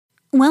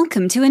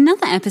Welcome to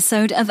another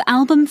episode of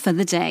Album for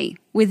the Day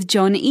with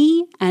John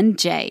E. and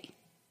Jay.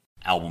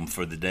 Album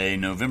for the Day,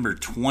 November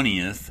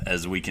 20th,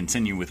 as we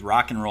continue with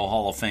Rock and Roll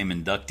Hall of Fame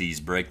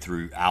inductees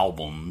breakthrough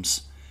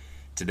albums.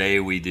 Today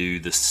we do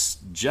the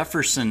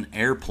Jefferson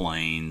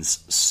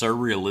Airplane's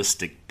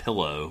Surrealistic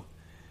Pillow.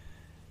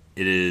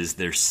 It is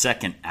their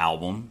second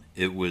album.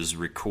 It was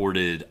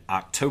recorded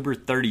October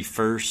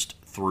 31st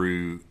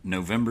through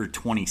November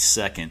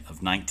 22nd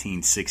of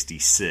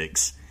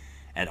 1966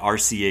 at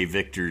RCA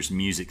Victor's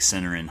Music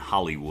Center in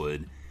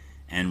Hollywood,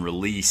 and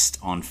released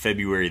on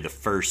February the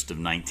 1st of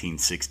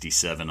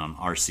 1967 on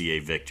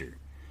RCA Victor.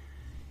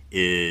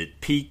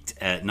 It peaked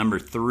at number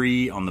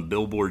 3 on the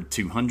Billboard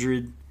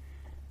 200,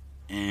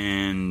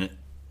 and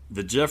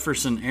the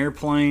Jefferson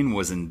Airplane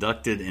was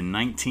inducted in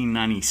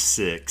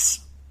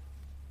 1996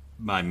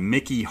 by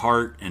Mickey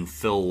Hart and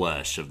Phil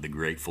Lesh of the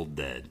Grateful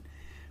Dead,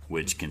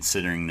 which,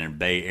 considering their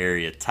Bay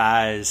Area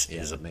ties,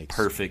 is a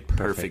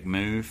perfect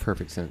move.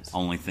 Perfect sense.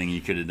 Only thing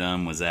you could have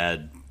done was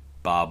add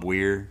Bob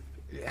Weir.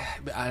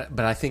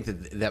 But I think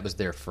that was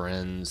their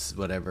friends,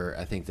 whatever.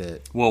 I think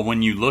that... Well,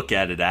 when you look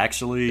at it,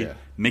 actually,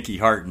 Mickey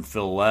Hart and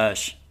Phil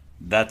Lesh,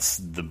 that's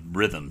the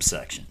rhythm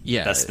section.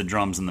 Yeah. That's the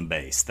drums and the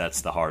bass.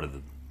 That's the heart of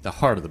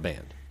the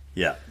band.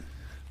 Yeah.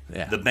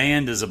 The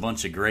band is a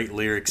bunch of great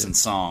lyrics and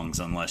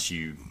songs, unless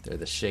you... They're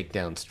the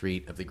shakedown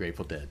street of the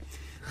Grateful Dead.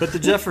 But the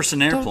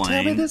Jefferson Airplane... Don't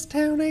tell me this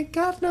town ain't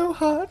got no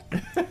heart.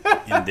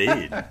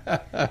 Indeed.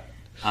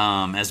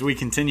 As we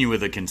continue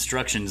with a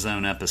Construction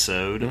Zone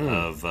episode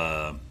of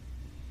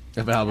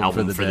Album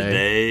for the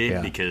Day,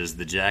 because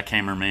the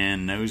Jackhammer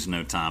Man knows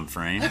no time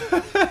frame.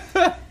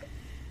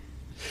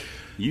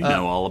 You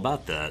know all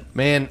about that.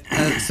 Man,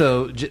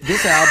 so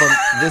this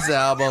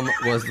album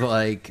was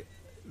like...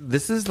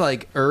 This is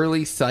like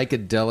early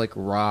psychedelic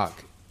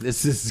rock.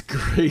 This is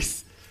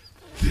Grace...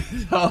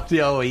 Oh,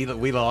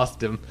 we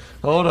lost him.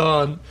 Hold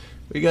on.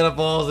 We gotta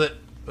pause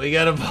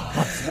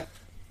it.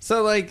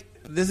 So, like,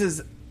 this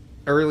is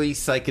early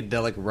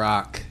psychedelic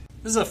rock.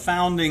 This is a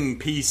founding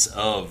piece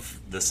of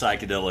the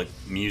psychedelic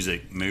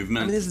music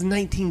movement. I mean, this is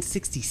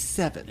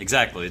 1967.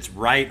 Exactly. It's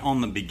right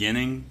on the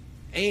beginning.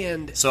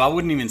 And so I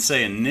wouldn't even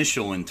say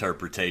initial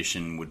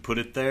interpretation would put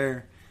it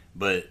there,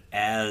 but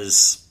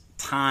as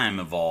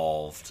time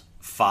evolved...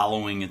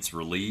 Following its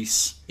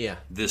release,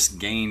 this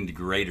gained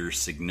greater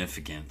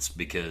significance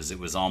because it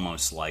was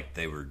almost like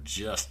they were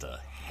just a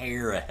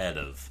hair ahead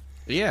of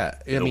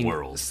the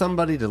world.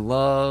 Somebody to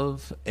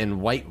Love and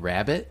White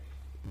Rabbit,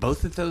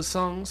 both of those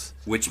songs.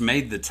 Which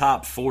made the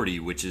top 40,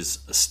 which is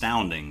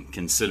astounding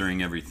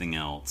considering everything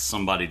else.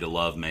 Somebody to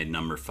Love made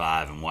number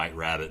 5 and White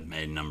Rabbit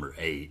made number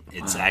 8.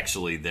 It's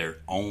actually their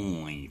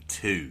only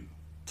 2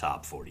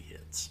 top 40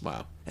 hits.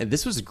 Wow. And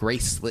this was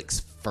Grace Slick's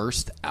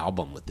first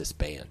album with this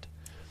band.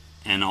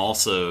 And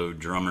also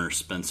drummer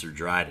Spencer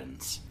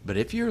Dryden's. But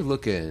if you're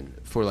looking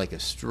for like a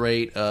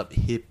straight up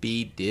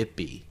hippy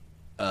dippy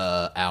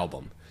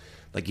album,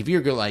 like if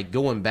you're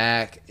going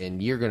back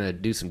and you're gonna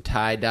do some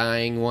tie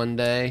dyeing one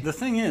day. The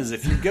thing is,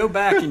 if you go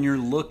back and you're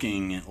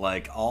looking at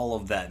like all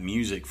of that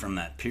music from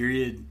that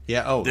period,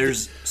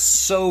 there's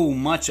so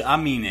much. I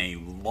mean, a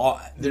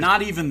lot.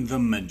 Not even the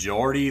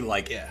majority.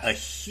 A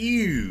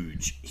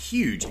huge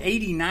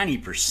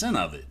 80-90%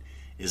 of it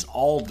is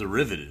all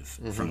derivative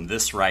from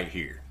this right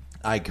here.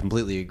 I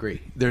completely agree.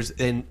 This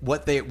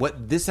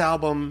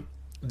album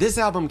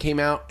came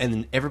out, and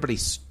then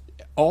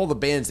all the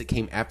bands that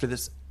came after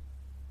this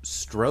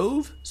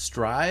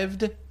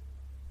strived,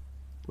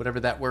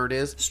 whatever that word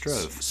is,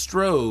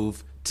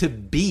 strove to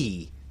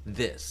be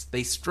this.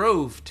 They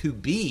strove to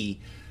be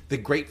the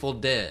Grateful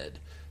Dead.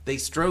 They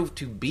strove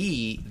to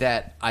be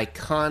that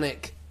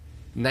iconic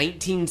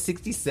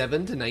 1967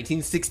 to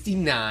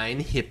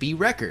 1969 hippie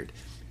record.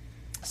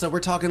 So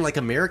we're talking like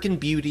American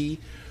Beauty.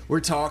 We're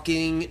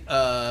talking,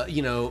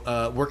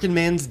 Working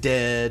Man's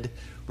Dead.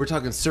 We're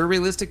talking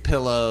Surrealistic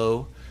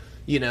Pillow.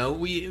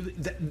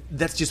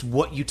 That's just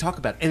what you talk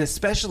about. And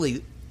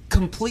especially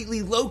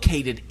completely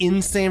located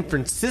in San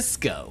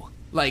Francisco.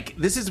 Like,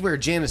 this is where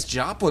Janis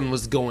Joplin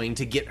was going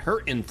to get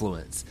her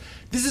influence.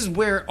 This is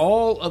where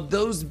all of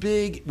those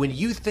when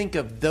you think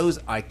of those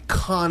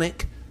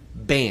iconic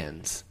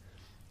bands,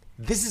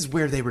 this is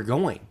where they were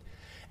going.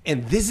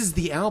 And this is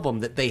the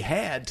album that they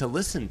had to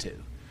listen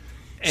to.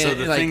 So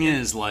the thing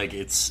is,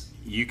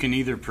 you can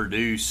either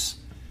produce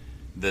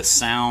the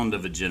sound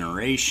of a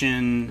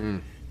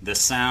generation, the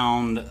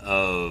sound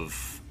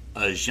of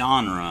a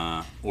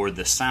genre, or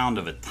the sound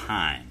of a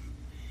time.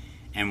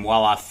 And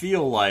while I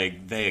feel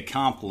like they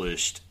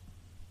accomplished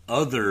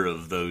other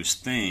of those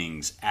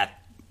things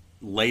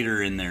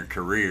later in their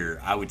career,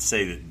 I would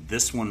say that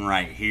this one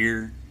right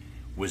here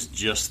was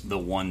just the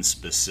one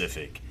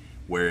specific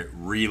where it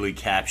really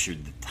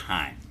captured the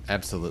time.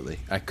 Absolutely.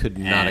 I could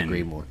not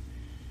agree more.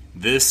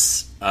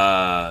 This,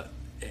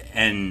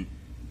 and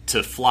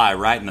to fly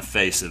right in the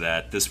face of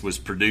that, this was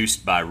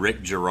produced by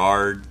Rick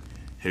Girard,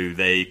 who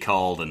they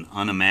called an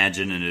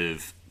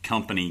unimaginative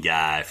company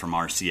guy from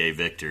RCA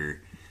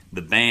Victor.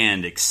 The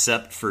band,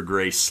 except for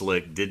Grace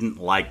Slick, didn't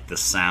like the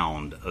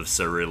sound of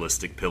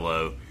Surrealistic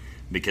Pillow.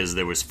 because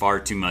there was far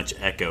too much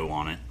echo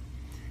on it.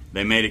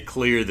 They made it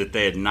clear that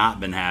they had not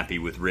been happy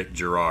with Rick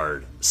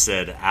Gerard,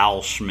 said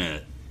Al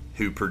Schmidt,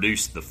 who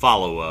produced the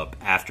follow-up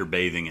after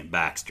bathing at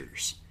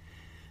Baxter's.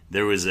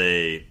 There was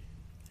a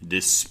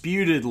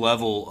disputed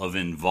level of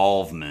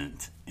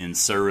involvement in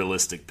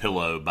Surrealistic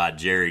Pillow by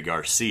Jerry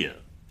Garcia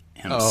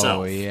himself.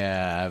 Oh,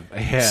 yeah.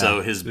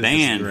 So his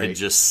band had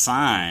just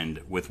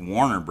signed with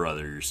Warner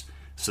Brothers,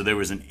 so there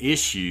was an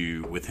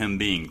issue with him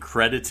being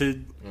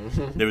credited.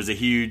 Mm-hmm. There was a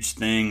huge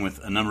thing with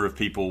a number of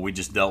people. We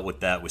just dealt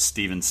with that with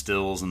Stephen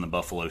Stills in the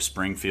Buffalo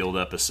Springfield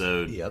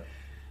episode. Yep.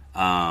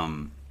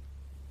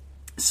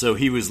 So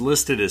he was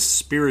listed as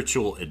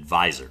spiritual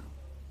advisor.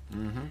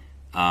 Mm-hmm.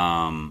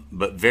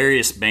 But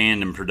various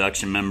band and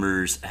production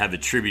members have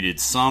attributed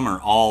some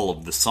or all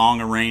of the song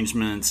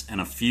arrangements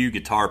and a few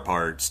guitar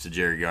parts to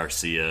Jerry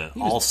Garcia.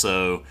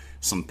 Also,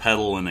 some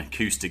pedal and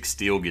acoustic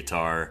steel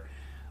guitar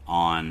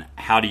on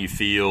How Do You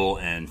Feel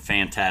and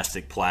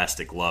Fantastic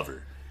Plastic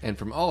Lover. And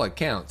from all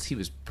accounts, he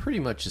was pretty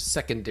much a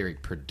secondary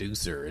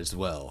producer as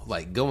well.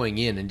 Like going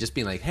in and just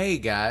being like, hey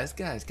guys,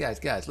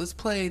 let's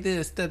play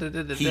this.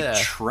 He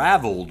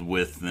traveled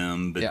with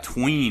them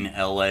between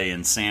LA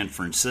and San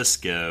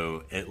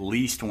Francisco at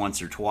least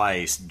once or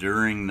twice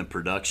during the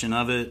production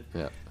of it.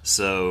 Yeah.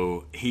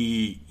 So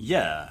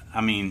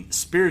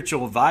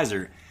spiritual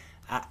advisor.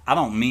 I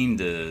don't mean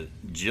to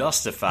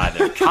justify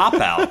their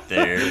cop-out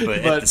there, but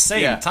at the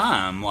same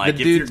time, like,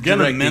 if you're going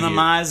to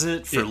minimize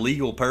it for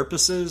legal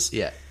purposes,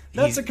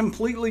 that's a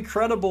completely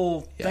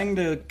credible thing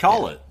to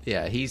call it.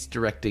 Yeah, he's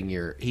directing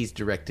your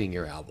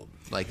album.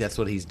 Like, that's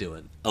what he's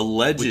doing.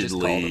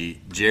 Allegedly,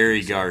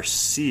 Jerry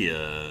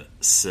Garcia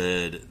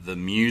said the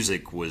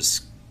music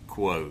was,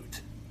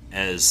 quote,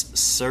 as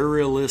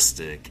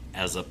surrealistic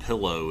as a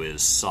pillow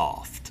is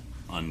soft,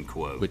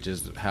 unquote. Which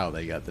is how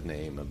they got the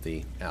name of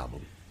the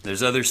album.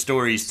 There's other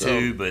stories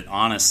too, but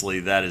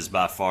honestly, that is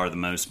by far the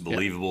most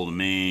believable to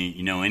me.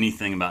 You know,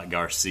 anything about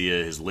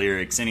Garcia, his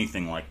lyrics,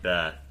 anything like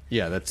that.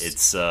 Yeah,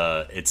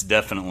 it's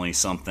definitely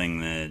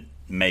something that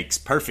makes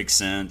perfect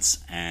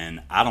sense,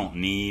 and I don't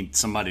need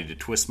somebody to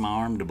twist my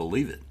arm to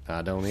believe it.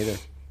 I don't either.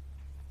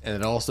 And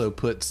it also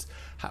puts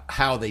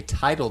how they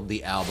titled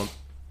the album.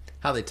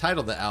 How they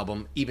titled the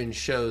album even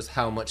shows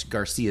how much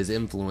Garcia's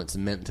influence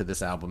meant to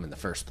this album in the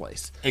first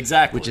place.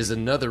 Exactly. Which is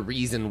another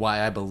reason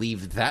why I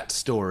believe that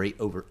story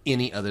over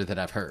any other that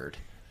I've heard.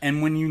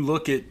 And when you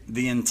look at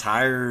the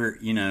entire,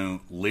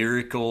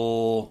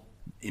 lyrical,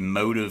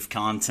 emotive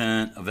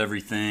content of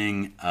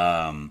everything,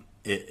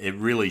 it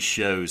really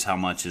shows how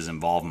much his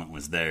involvement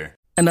was there.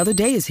 Another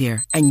day is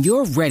here, and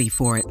you're ready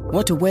for it.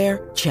 What to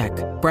wear? Check.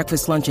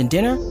 Breakfast, lunch, and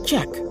dinner?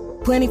 Check.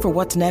 Planning for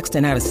what's next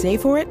and how to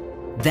save for it?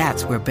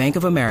 That's where Bank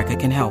of America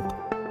can help.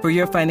 For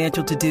your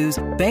financial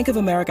to-dos, Bank of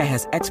America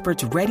has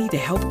experts ready to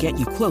help get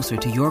you closer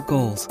to your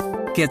goals.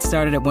 Get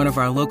started at one of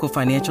our local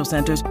financial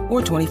centers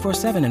or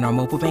 24/7 in our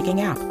mobile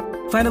banking app.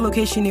 Find a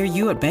location near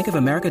you at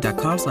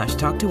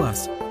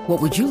bankofamerica.com/talktous. What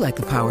would you like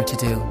the power to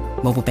do?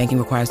 Mobile banking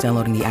requires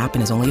downloading the app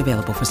and is only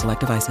available for select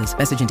devices.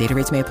 Message and data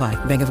rates may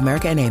apply. Bank of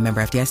America N.A.,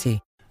 member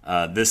FDIC.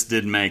 This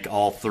did make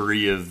all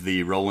three of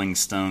the Rolling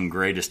Stone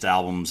greatest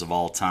albums of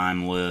all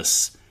time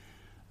lists.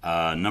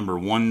 Number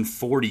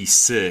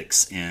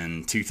 146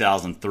 in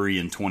 2003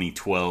 and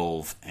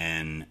 2012,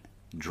 and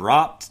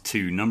dropped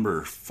to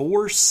number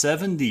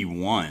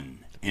 471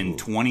 in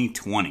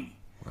 2020.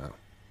 Wow.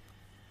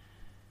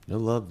 No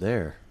love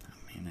there. I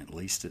mean, at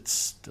least it's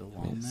still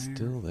on there. It's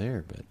still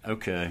there, but...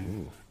 Okay.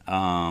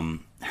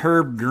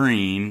 Herb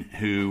Green,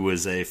 who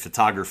was a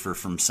photographer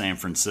from San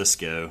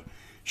Francisco,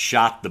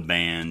 shot the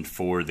band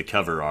for the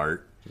cover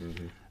art.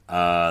 Mm-hmm.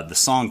 The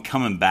song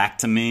Coming Back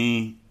to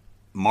Me,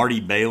 Marty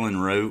Balin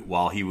wrote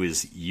while he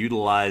was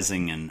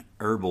utilizing an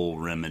herbal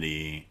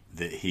remedy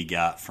that he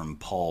got from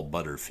Paul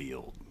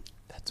Butterfield.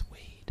 That's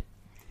weed.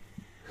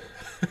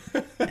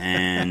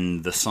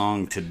 And the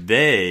song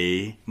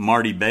Today,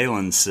 Marty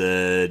Balin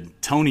said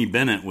Tony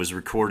Bennett was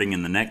recording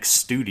in the next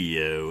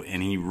studio,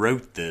 and he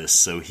wrote this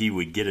so he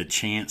would get a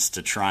chance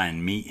to try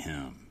and meet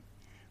him.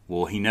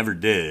 Well, he never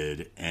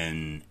did,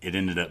 and it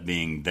ended up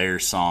being their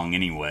song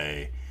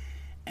anyway.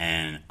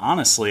 And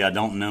honestly, I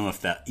don't know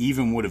if that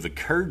even would have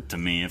occurred to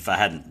me if I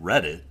hadn't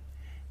read it.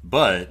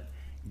 But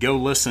go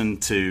listen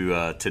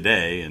to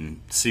Today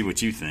and see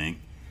what you think.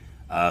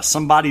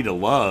 Somebody to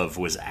Love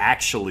was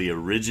actually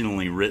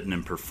originally written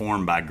and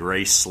performed by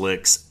Grace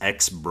Slick's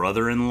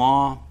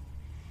ex-brother-in-law,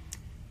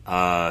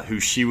 who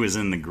she was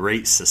in the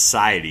Great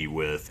Society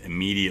with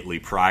immediately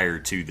prior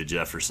to the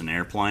Jefferson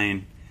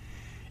Airplane.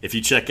 If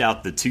you check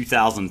out the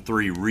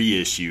 2003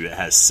 reissue, it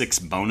has 6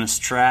 bonus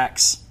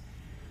tracks.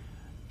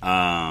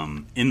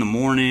 In the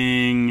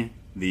Morning,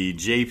 the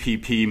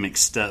JPP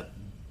Mixed Up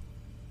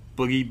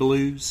Boogie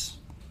Blues,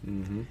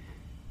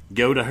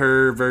 Go to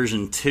Her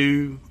version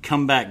 2,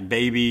 Come Back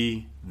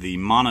Baby, the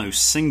mono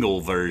single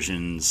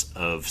versions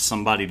of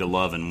Somebody to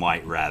Love and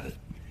White Rabbit.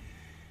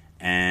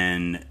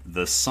 And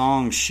the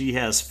song She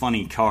Has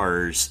Funny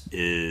Cars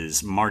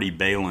is Marty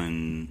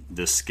Balin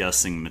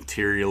discussing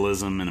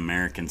materialism in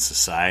American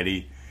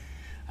society.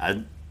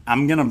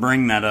 I'm going to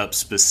bring that up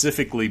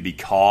specifically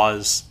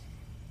because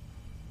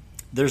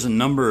there's a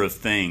number of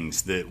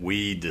things that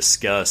we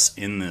discuss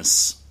in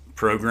this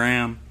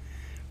program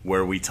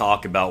where we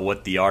talk about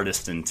what the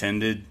artist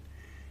intended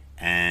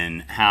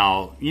and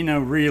how,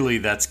 really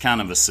that's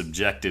kind of a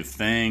subjective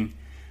thing.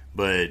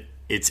 But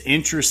it's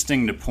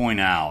interesting to point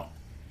out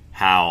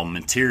how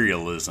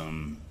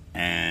materialism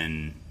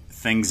and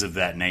things of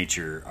that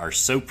nature are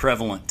so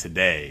prevalent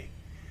today.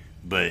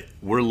 But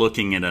we're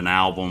looking at an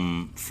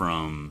album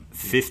from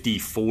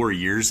 54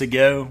 years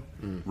ago,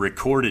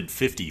 recorded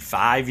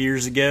 55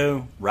 years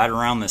ago, right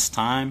around this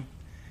time.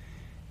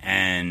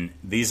 And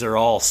these are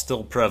all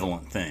still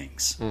prevalent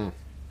things.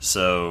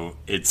 So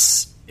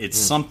it's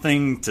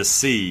something to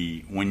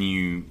see when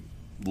you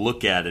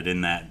look at it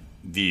in that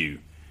view.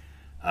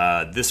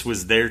 This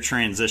was their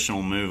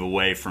transitional move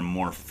away from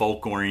more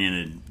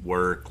folk-oriented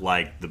work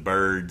like the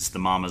Byrds, the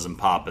Mamas and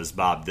Papas,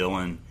 Bob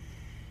Dylan.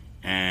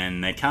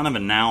 And they kind of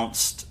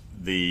announced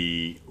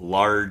the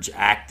large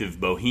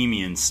active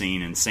bohemian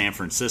scene in San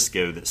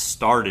Francisco that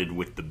started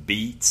with the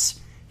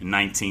Beats in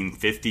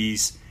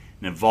 1950s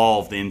and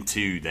evolved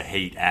into the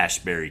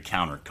Haight-Ashbury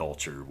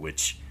counterculture,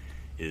 which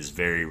is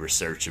very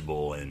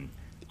researchable and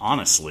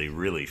honestly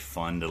really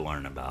fun to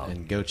learn about.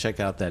 And go check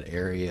out that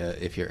area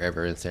if you're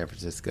ever in San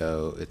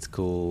Francisco. It's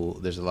cool.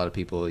 There's a lot of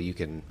people you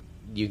can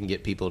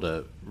get people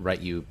to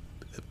write you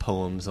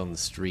poems on the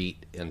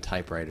street and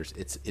typewriters.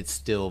 It's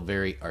still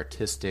very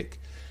artistic,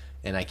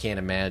 and I can't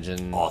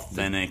imagine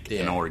authentic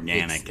and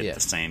organic at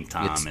the same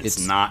time.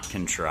 It's not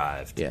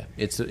contrived. Yeah,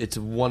 it's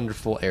a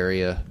wonderful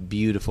area,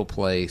 beautiful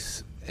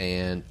place,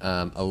 and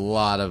a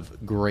lot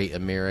of great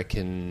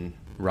American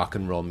rock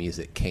and roll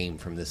music came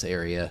from this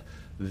area.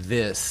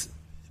 This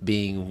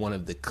being one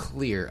of the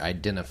clear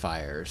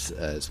identifiers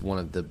as one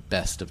of the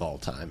best of all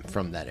time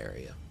from that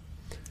area.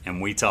 And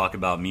we talk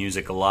about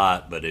music a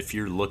lot, but if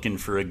you're looking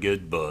for a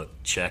good book,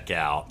 check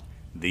out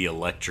The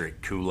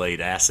Electric Kool-Aid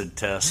Acid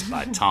Test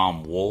by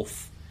Tom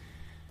Wolfe.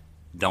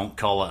 Don't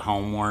call it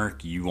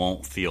homework. You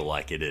won't feel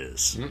like it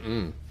is.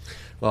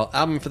 Well,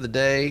 album for the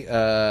day,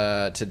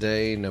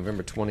 today,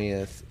 November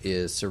 20th,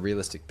 is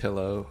Surrealistic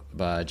Pillow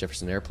by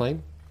Jefferson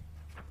Airplane.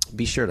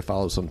 Be sure to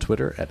follow us on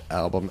Twitter at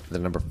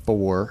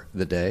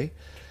album4theday.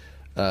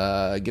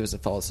 Give us a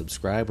follow,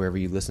 subscribe wherever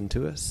you listen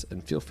to us,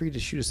 and feel free to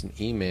shoot us an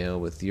email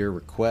with your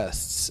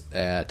requests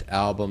at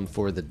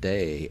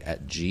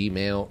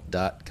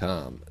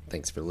albumfortheday@gmail.com.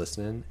 Thanks for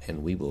listening,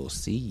 and we will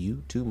see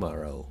you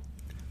tomorrow.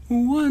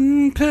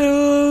 One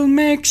pill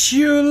makes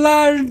you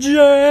larger,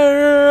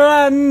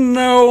 and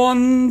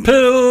one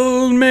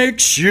pill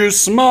makes you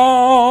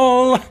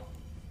small. I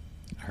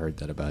heard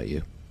that about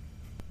you.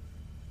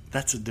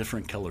 That's a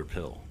different color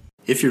pill.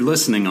 If you're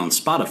listening on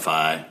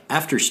Spotify,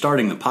 after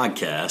starting the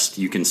podcast,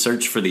 you can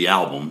search for the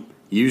album,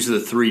 use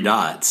the 3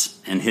 dots,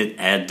 and hit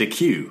Add to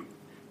Queue.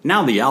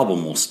 Now the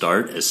album will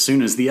start as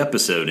soon as the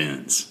episode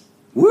ends.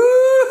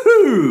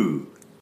 Woohoo!